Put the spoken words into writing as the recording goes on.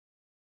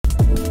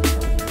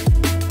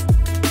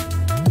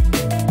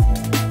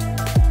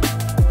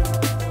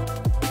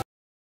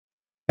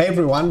Hey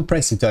everyone,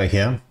 Precito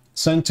here.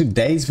 So in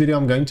today's video,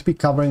 I'm going to be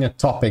covering a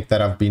topic that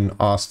I've been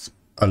asked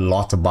a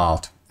lot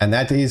about, and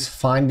that is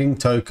finding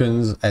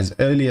tokens as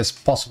early as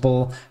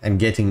possible and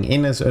getting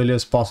in as early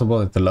as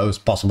possible at the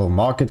lowest possible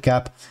market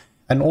cap,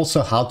 and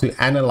also how to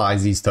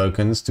analyze these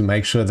tokens to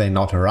make sure they're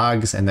not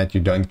rugs and that you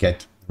don't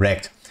get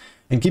wrecked.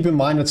 And keep in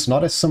mind, it's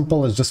not as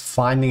simple as just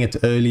finding it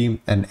early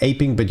and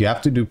aping, but you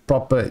have to do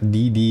proper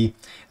DD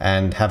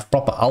and have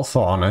proper alpha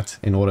on it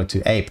in order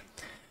to ape.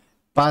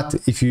 But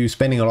if you're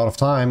spending a lot of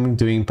time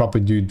doing proper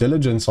due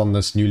diligence on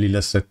this newly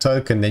listed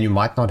token, then you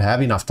might not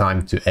have enough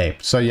time to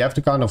ape. So you have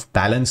to kind of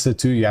balance the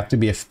two. You have to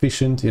be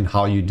efficient in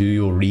how you do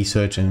your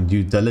research and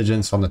due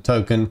diligence on the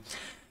token,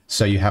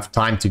 so you have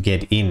time to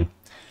get in.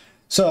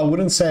 So I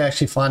wouldn't say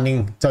actually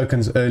finding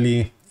tokens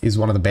early is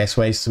one of the best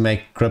ways to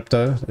make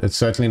crypto. It's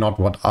certainly not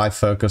what I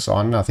focus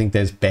on. I think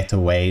there's better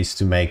ways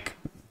to make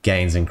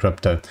gains in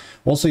crypto.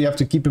 Also, you have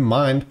to keep in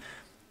mind,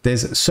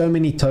 there's so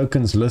many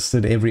tokens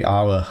listed every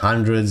hour,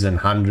 hundreds and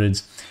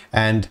hundreds,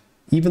 and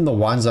even the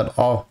ones that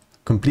are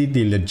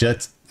completely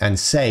legit and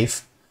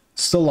safe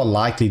still are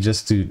likely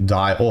just to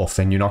die off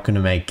and you're not going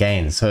to make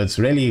gains. So it's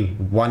really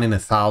 1 in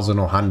 1,000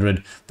 or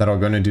 100 that are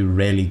going to do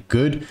really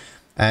good,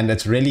 and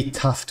it's really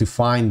tough to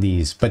find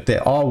these, but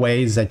there are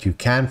ways that you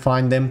can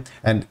find them,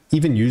 and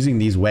even using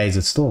these ways,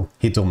 it's still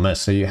hit or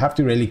miss. So you have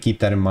to really keep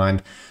that in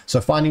mind.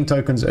 So finding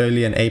tokens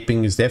early and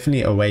aping is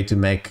definitely a way to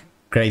make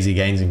crazy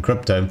gains in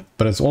crypto,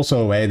 but it's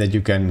also a way that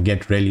you can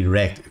get really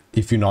wrecked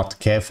if you're not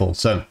careful.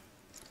 So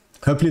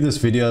hopefully this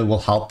video will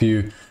help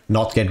you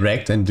not get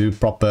wrecked and do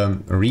proper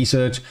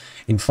research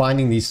in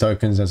finding these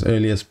tokens as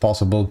early as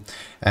possible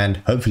and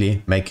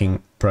hopefully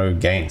making pro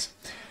gains.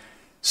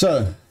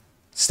 So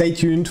stay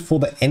tuned for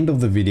the end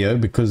of the video,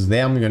 because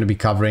there I'm going to be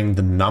covering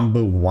the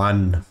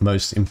 #1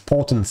 most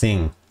important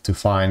thing to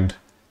find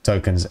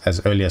tokens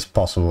as early as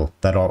possible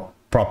that are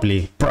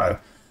properly pro.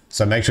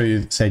 So make sure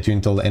you stay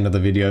tuned till the end of the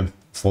video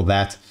for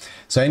that.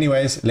 So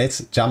anyways, let's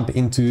jump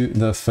into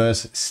the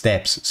first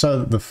steps.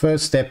 So the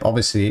first step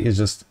obviously is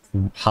just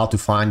how to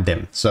find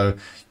them. So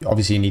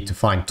obviously you need to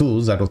find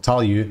tools that will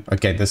tell you,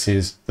 okay, this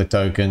is the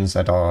tokens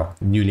that are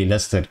newly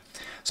listed.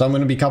 So I'm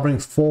going to be covering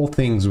 4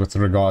 things with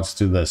regards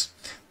to this.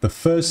 The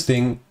first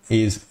thing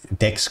is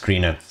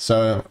Dexscreener.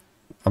 So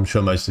I'm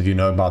sure most of you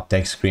know about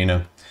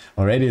Dexscreener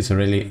already. It's a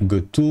really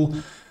good tool.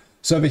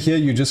 So over here,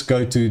 you just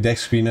go to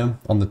Dexscreener.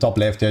 On the top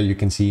left here, you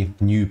can see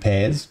new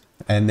pairs,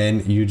 and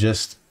then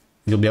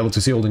you'll be able to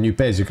see all the new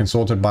pairs. You can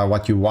sort it by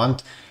what you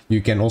want. You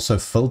can also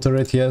filter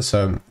it here,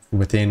 so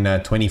within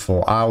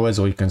 24 hours,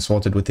 or you can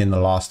sort it within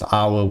the last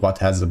hour, what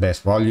has the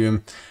best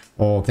volume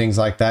or things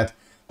like that.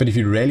 But if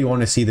you really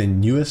want to see the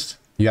newest,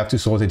 you have to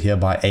sort it here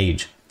by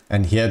age.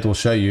 And here it will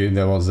show you,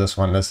 there was this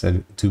one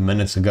listed 2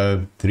 minutes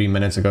ago, 3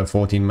 minutes ago,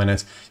 14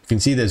 minutes. You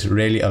can see there's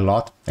really a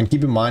lot. And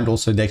keep in mind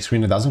also,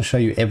 Dexscreener doesn't show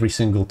you every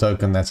single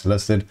token that's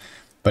listed,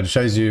 but it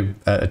shows you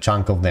a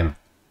chunk of them.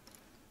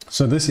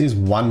 So this is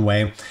one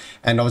way.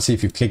 And obviously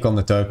if you click on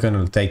the token,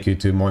 it'll take you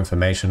to more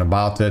information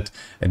about it.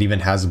 It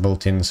even has a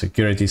built-in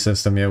security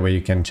system here where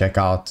you can check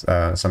out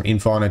some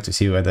info on it to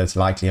see whether it's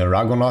likely a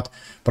rug or not.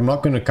 But I'm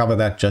not going to cover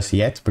that just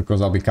yet,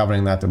 because I'll be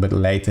covering that a bit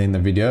later in the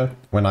video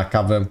when I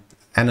cover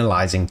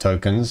analyzing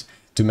tokens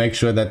to make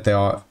sure that they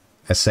are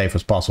as safe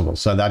as possible.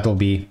 So that will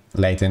be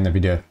later in the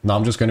video. Now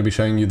I'm just going to be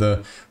showing you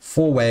the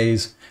 4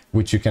 ways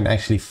which you can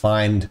actually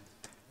find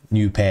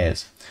new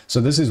pairs. So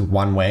this is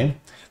one way.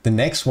 The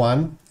next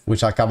one,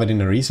 which I covered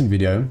in a recent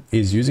video,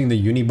 is using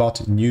the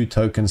Unibot new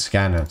token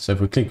scanner. So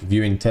if we click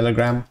view in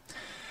Telegram,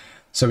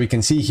 so we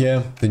can see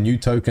here the new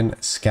token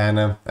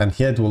scanner, and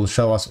here it will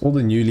show us all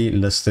the newly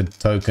listed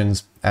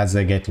tokens as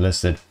they get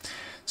listed.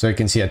 So you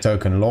can see a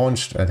token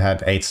launched, it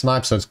had 8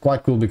 snipes, so it's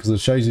quite cool because it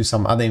shows you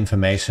some other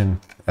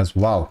information as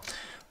well.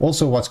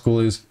 Also what's cool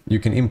is you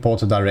can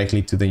import it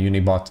directly to the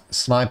Unibot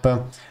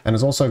sniper, and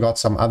it's also got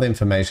some other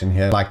information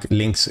here like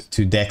links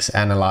to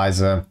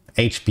DexAnalyzer,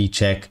 HP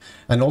check,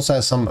 and also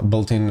has some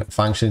built-in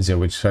functions here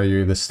which show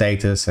you the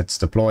status, it's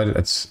deployed,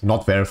 it's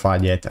not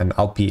verified yet, and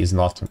LP is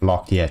not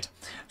locked yet.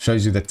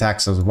 Shows you the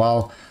tax as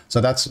well. So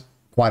that's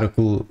quite a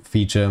cool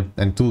feature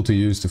and tool to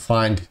use to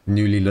find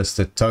newly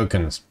listed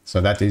tokens.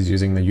 So that is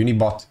using the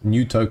Unibot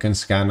new token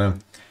scanner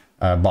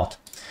bot.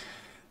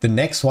 The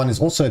next one is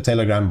also a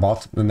Telegram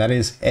bot, and that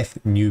is ETH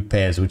New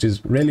Pairs, which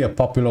is really a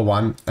popular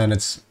one, and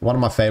it's one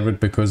of my favorite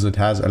because it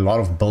has a lot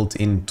of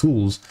built-in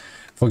tools.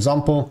 For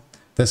example,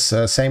 this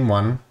same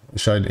one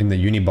showed in the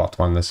Unibot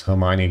one, this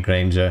Hermione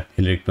Granger,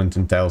 Hillary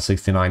Clinton Tail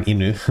 69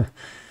 Inu.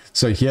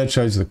 So here it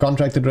shows the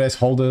contract address,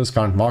 holders,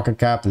 current market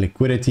cap,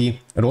 liquidity.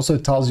 It also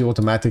tells you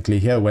automatically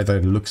here whether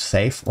it looks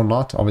safe or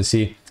not.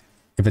 Obviously,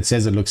 if it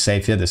says it looks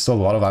safe here, there's still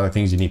a lot of other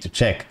things you need to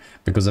check,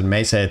 because it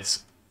may say it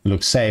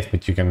looks safe,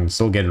 but you can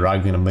still get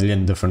rugged in a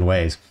million different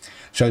ways.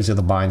 Shows you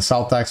the buy and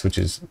sell tax, which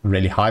is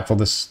really high for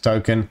this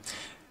token.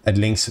 It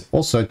links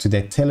also to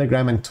their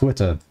Telegram and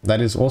Twitter.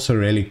 That is also a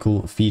really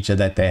cool feature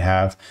that they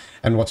have.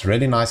 And what's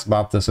really nice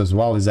about this as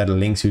well is that it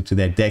links you to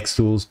their DEX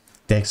tools,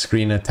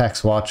 Dexscreener,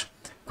 TaxWatch,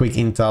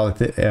 Quickintel,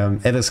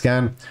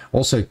 Etherscan,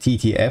 also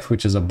TTF,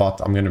 which is a bot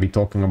I'm going to be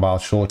talking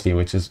about shortly,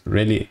 which is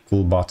really a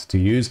cool bot to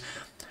use.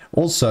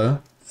 Also,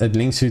 it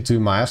links you to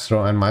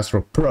Maestro and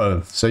Maestro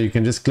Pro, so you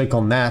can just click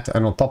on that and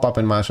it'll pop up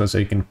in Maestro, so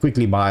you can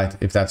quickly buy it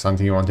if that's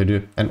something you want to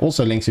do. And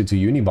also links you to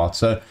Unibot,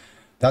 so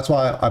that's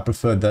why I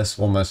prefer this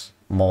almost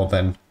more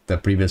than the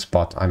previous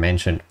bot I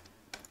mentioned.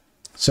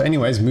 So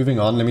anyways, moving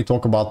on, let me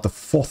talk about the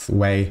fourth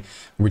way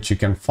which you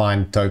can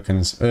find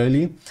tokens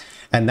early.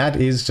 And that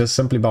is just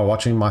simply by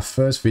watching my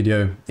first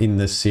video in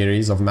this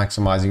series of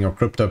maximizing your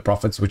crypto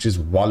profits, which is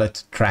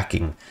wallet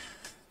tracking.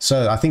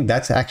 So I think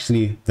that's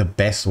actually the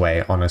best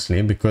way,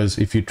 honestly, because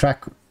if you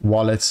track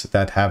wallets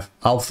that have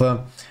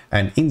alpha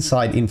and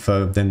inside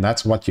info, then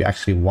that's what you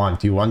actually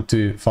want. You want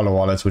to follow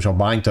wallets which are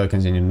buying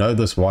tokens, and you know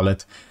this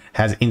wallet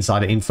has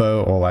insider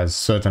info or has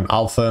certain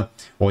alpha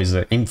or is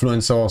an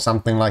influencer or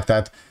something like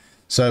that.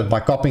 So by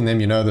copying them,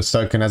 you know this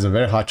token has a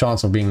very high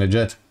chance of being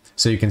legit.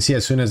 So you can see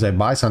as soon as they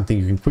buy something,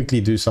 you can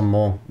quickly do some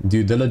more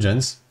due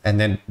diligence and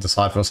then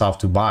decide for yourself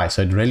to buy.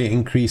 So it really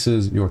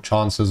increases your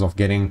chances of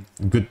getting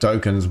good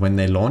tokens when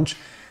they launch.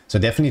 So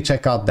definitely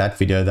check out that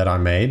video that I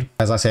made.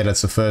 As I said,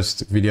 it's the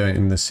first video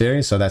in the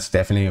series, so that's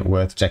definitely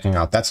worth checking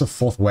out. That's the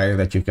fourth way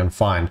that you can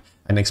find.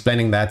 And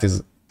explaining that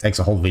takes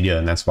a whole video,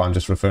 and that's why I'm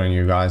just referring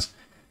you guys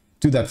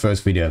to that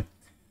first video.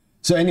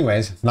 So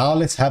anyways, now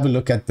let's have a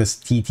look at this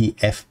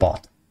TTF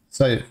bot.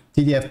 So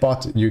TTF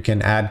bot you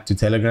can add to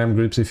Telegram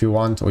groups if you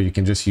want, or you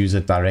can just use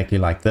it directly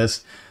like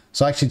this.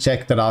 So I actually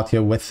checked it out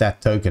here with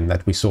that token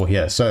that we saw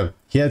here. So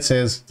here it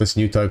says this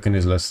new token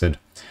is listed.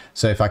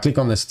 So if I click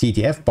on this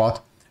TTF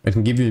bot, it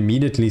can give you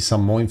immediately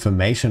some more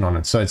information on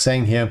it. So it's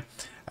saying here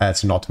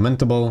it's not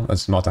mintable,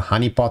 it's not a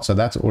honeypot, so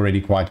that's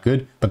already quite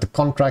good. But the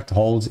contract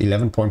holds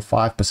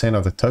 11.5%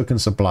 of the token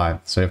supply,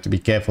 so you have to be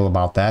careful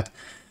about that.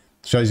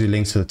 It shows you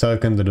links to the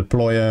token, the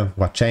deployer,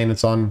 what chain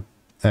it's on,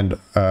 and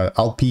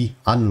LP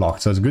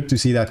unlocked. So it's good to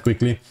see that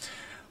quickly.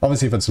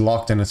 Obviously, if it's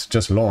locked and it's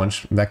just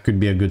launched, that could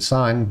be a good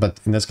sign, but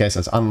in this case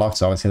it's unlocked,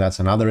 so obviously that's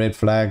another red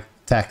flag.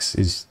 Tax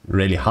is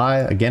really high,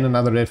 again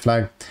another red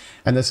flag.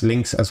 And this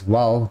links as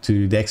well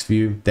to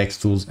DexView,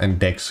 DexTools, and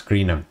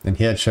Dexscreener. And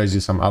here it shows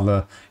you some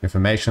other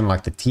information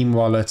like the team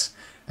wallets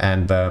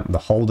and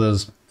the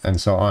holders and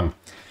so on.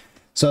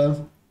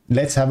 So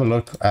let's have a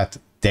look at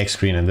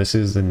Dexscreener. This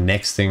is the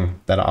next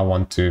thing that I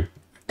want to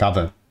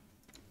cover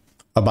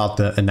about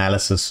the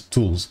analysis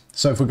tools.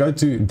 So if we go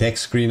to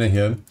Dexscreener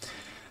here,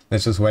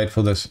 let's just wait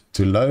for this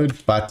to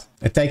load, but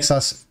it takes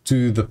us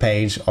to the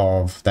page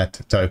of that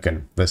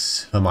token,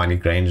 this Hermione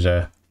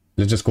Granger,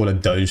 let's just call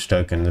it Doge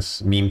token,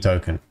 this meme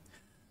token.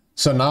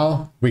 So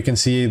now we can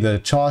see the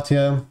chart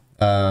here.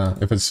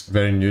 If it's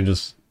very new,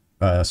 just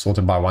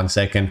sorted by 1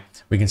 second.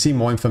 We can see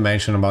more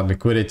information about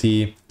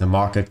liquidity, the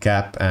market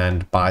cap,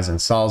 and buys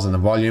and sells, and the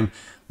volume.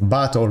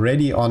 But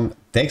already on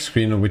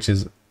Dexscreener, which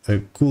is a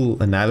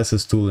cool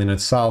analysis tool in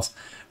itself,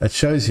 it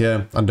shows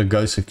here under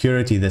Go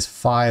Security there's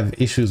 5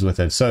 issues with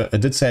it. So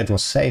it did say it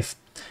was safe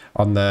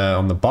on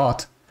the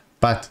bot,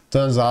 but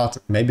turns out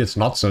maybe it's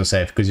not so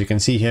safe, because you can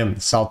see here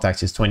sell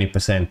tax is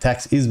 20%.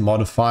 Tax is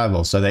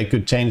modifiable, so they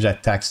could change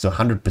that tax to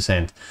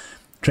 100%.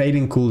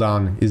 Trading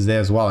cooldown is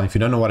there as well. And if you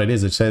don't know what it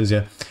is, it says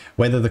here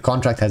whether the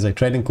contract has a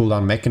trading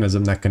cooldown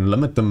mechanism that can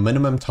limit the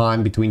minimum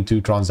time between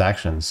 2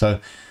 transactions. So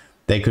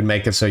they could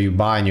make it so you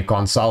buy and you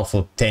can't sell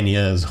for 10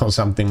 years or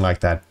something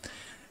like that.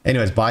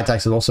 Anyways, buy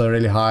tax is also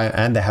really high,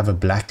 and they have a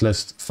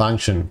blacklist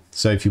function.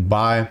 So if you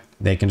buy,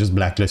 they can just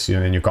blacklist you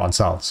and then you can't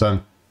sell.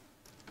 So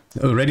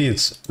already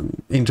it's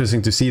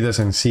interesting to see this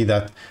and see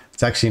that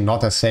it's actually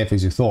not as safe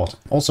as you thought.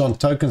 Also on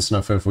Token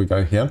Sniffer, if we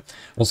go here,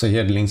 also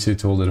here it links you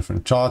to all the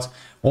different charts.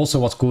 Also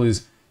what's cool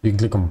is you can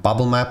click on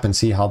Bubble Map and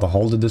see how the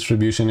holder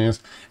distribution is.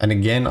 And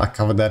again, I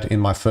covered that in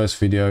my first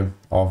video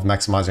of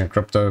maximizing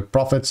crypto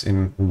profits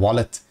in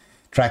wallet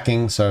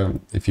tracking. So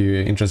if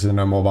you're interested to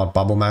know more about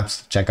bubble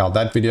maps, check out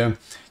that video.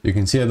 You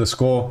can see the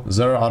score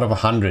 0 out of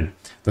 100.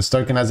 This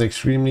token has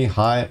extremely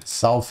high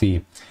sell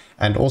fee,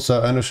 and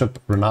also ownership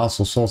renounced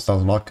or source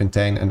does not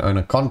contain an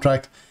owner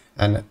contract,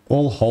 and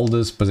all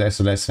holders possess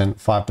less than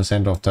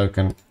 5% of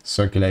token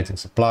circulating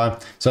supply.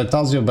 So it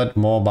tells you a bit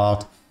more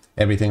about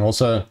everything.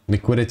 Also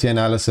liquidity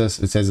analysis,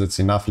 it says it's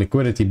enough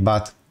liquidity,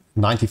 but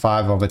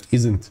 95 of it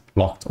isn't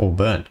locked or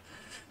burned.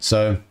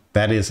 So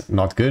that is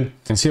not good. You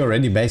can see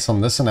already based on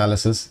this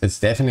analysis, it's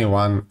definitely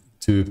one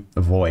to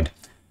avoid.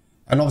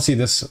 And obviously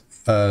this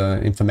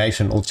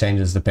information all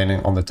changes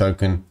depending on the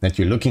token that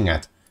you're looking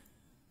at.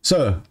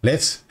 So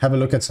let's have a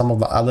look at some of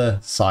the other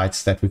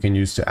sites that we can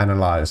use to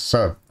analyze.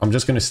 So I'm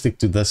just going to stick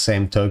to this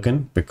same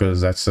token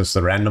because that's just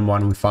the random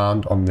one we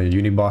found on the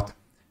Unibot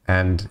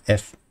and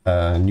ETH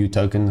New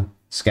Token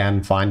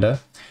Scan Finder.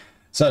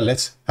 So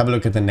let's have a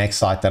look at the next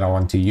site that I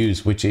want to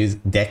use, which is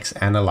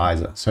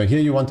DexAnalyzer. So here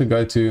you want to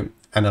go to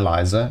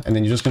Analyzer, and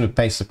then you're just going to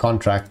paste the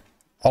contract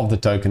of the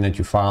token that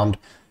you found.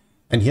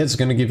 And here it's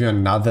going to give you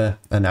another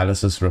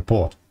analysis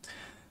report.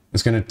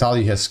 It's going to tell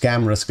you here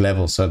scam risk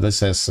level. So this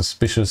says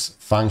suspicious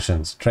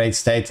functions, trade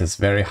status,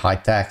 very high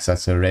tax.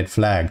 That's a red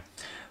flag.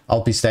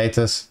 LP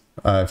status,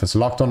 if it's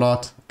locked or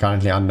not,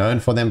 currently unknown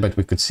for them, but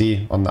we could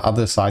see on the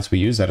other sites we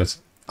use that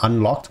it's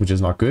unlocked, which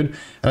is not good.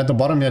 And at the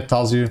bottom here it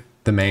tells you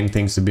the main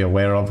things to be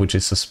aware of, which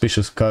is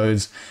suspicious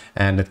codes,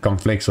 and it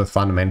conflicts with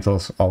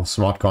fundamentals of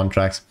smart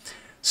contracts.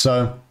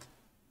 So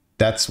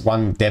that's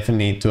one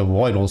definitely to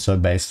avoid also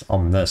based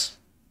on this.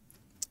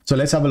 So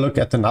let's have a look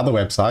at another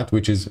website,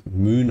 which is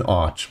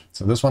Moonarch.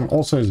 So this one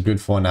also is good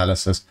for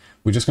analysis.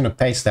 We're just going to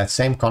paste that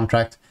same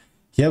contract.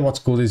 Here what's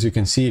cool is you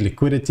can see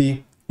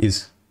liquidity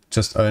is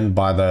just owned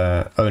by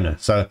the owner.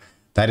 So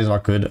that is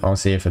not good.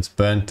 Obviously, if it's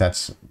burnt,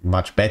 that's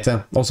much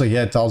better. Also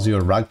here it tells you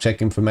a rug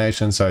check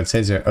information. So it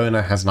says your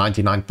owner has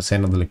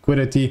 99% of the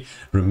liquidity,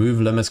 remove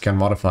limits, can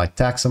modify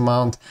tax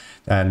amount,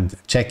 and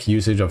check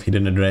usage of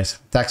hidden address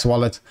tax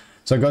wallet.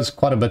 So it goes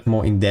quite a bit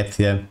more in depth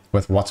here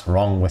with what's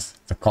wrong with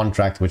the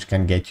contract, which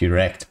can get you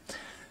wrecked.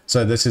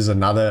 So this is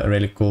another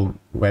really cool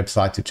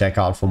website to check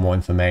out for more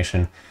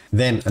information.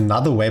 Then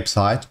another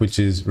website, which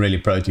is really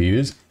pro to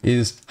use,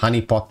 is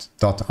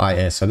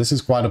honeypot.is. So this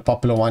is quite a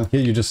popular one. Here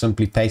you just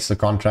simply paste the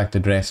contract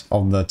address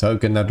of the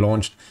token that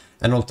launched,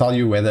 and it'll tell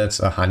you whether it's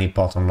a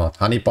honeypot or not.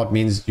 Honeypot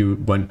means you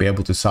won't be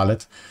able to sell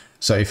it.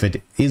 So if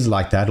it is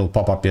like that, it'll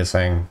pop up here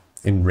saying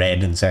in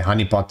red and say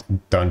honeypot,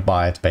 don't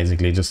buy it.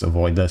 Basically, just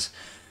avoid this.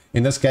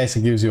 In this case,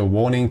 it gives you a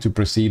warning to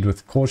proceed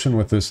with caution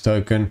with this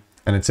token.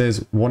 And it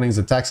says warnings,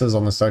 the taxes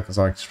on the tokens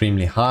are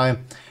extremely high,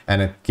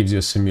 and it gives you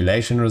a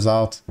simulation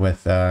result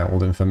with all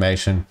the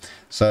information.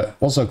 So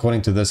also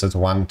according to this, it's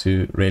one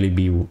to really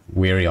be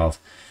wary of.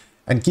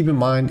 And keep in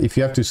mind, if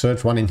you have to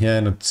search one in here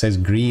and it says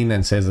green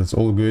and says it's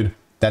all good,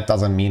 that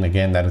doesn't mean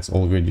again that it's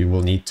all good. You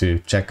will need to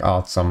check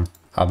out some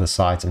other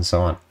sites and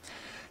so on.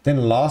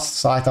 Then last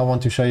site I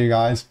want to show you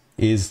guys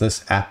is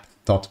this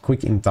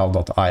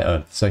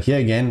app.quickintel.io. So here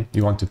again,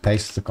 you want to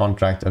paste the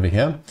contract over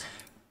here.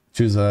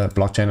 Choose a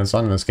blockchain and so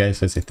on. In this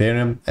case, it's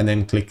Ethereum, and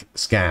then click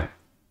scan.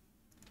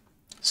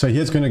 So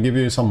here it's going to give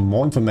you some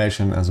more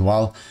information as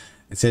well.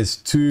 It says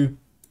 2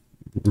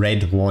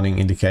 red warning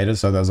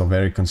indicators. So those are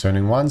very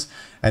concerning ones.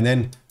 And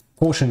then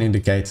caution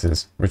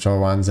indicators, which are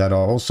ones that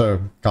are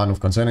also kind of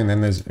concerning.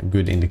 Then there's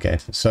good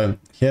indicators. So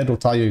here it will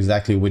tell you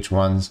exactly which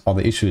ones are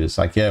the issues.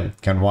 Like here,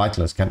 can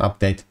whitelist, can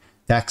update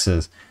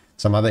taxes.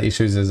 Some other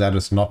issues is that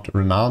it's not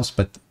renounced,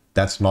 but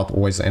that's not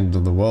always the end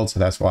of the world, so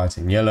that's why it's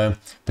in yellow.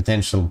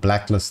 Potential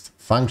blacklist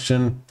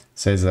function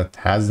says it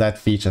has that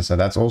feature, so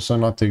that's also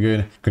not too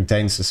good.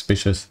 Contains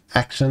suspicious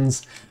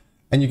actions.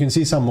 And you can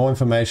see some more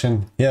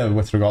information here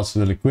with regards to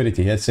the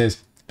liquidity. Here it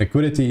says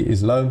liquidity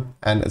is low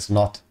and it's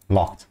not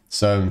locked.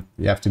 So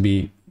you have to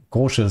be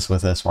cautious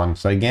with this one.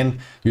 So again,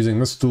 using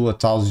this tool, it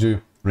tells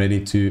you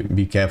really to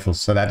be careful.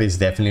 So that is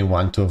definitely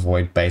one to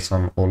avoid based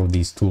on all of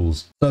these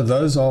tools. So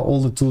those are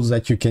all the tools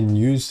that you can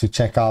use to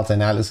check out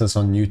analysis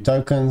on new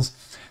tokens.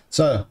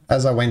 So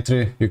as I went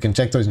through, you can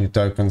check those new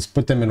tokens,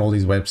 put them in all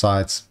these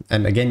websites.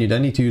 And again, you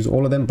don't need to use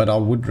all of them, but I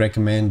would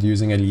recommend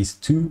using at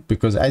least 2,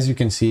 because as you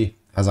can see,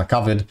 as I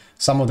covered,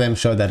 some of them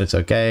show that it's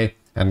okay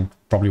and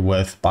probably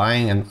worth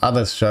buying, and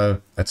others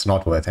show it's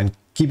not worth. And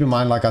keep in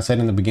mind, like I said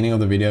in the beginning of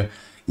the video,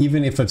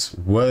 even if it's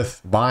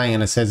worth buying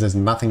and it says there's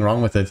nothing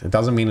wrong with it, it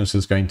doesn't mean it's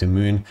just going to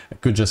moon.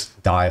 It could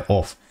just die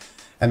off.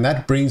 And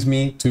that brings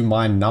me to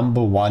my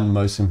number one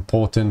most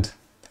important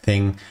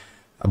thing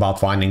about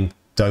finding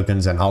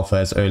tokens and alpha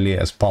as early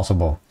as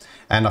possible.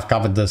 And I've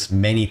covered this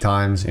many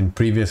times in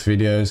previous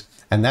videos,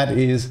 and that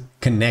is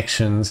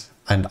connections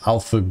and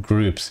alpha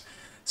groups.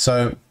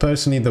 So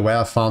personally, the way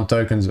I found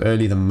tokens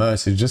early the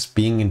most is just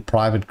being in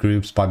private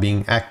groups, by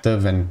being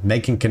active and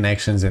making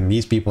connections, and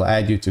these people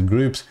add you to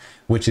groups,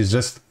 which is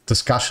just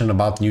discussion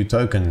about new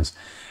tokens.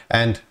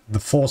 And the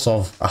force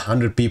of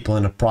 100 people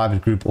in a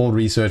private group all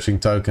researching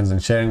tokens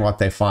and sharing what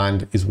they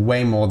find is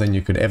way more than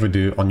you could ever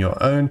do on your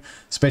own,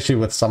 especially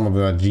with some of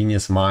the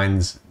genius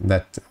minds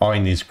that are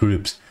in these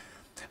groups.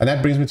 And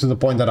that brings me to the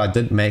point that I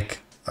did make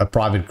a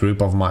private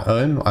group of my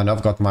own. I know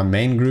I've got my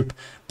main group,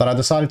 but I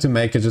decided to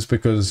make it just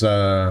because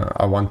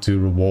I want to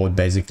reward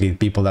basically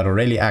people that are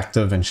really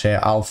active and share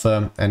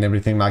alpha and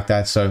everything like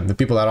that. So the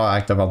people that are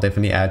active, I'll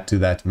definitely add to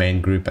that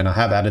main group, and I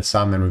have added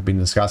some, and we've been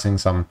discussing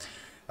some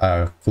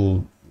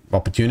cool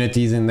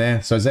opportunities in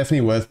there. So it's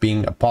definitely worth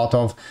being a part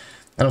of.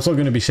 And I'm also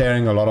going to be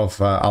sharing a lot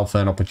of alpha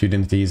and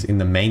opportunities in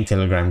the main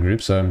Telegram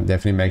group, so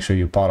definitely make sure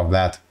you're part of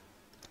that.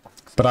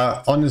 But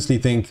I honestly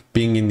think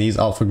being in these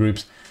alpha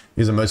groups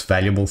is the most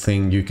valuable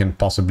thing you can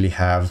possibly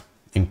have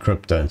in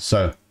crypto.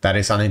 So that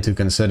is something to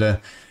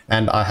consider.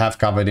 And I have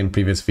covered in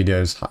previous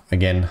videos,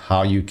 again,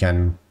 how you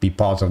can be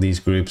part of these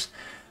groups.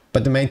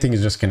 But the main thing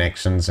is just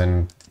connections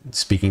and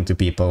speaking to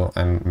people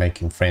and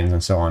making friends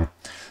and so on.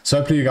 So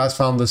hopefully you guys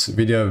found this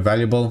video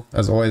valuable.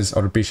 As always,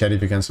 I'd appreciate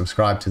if you can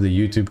subscribe to the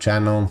YouTube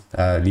channel,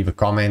 leave a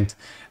comment,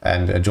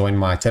 and join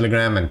my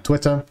Telegram and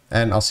Twitter.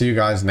 And I'll see you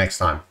guys next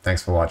time.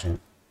 Thanks for watching.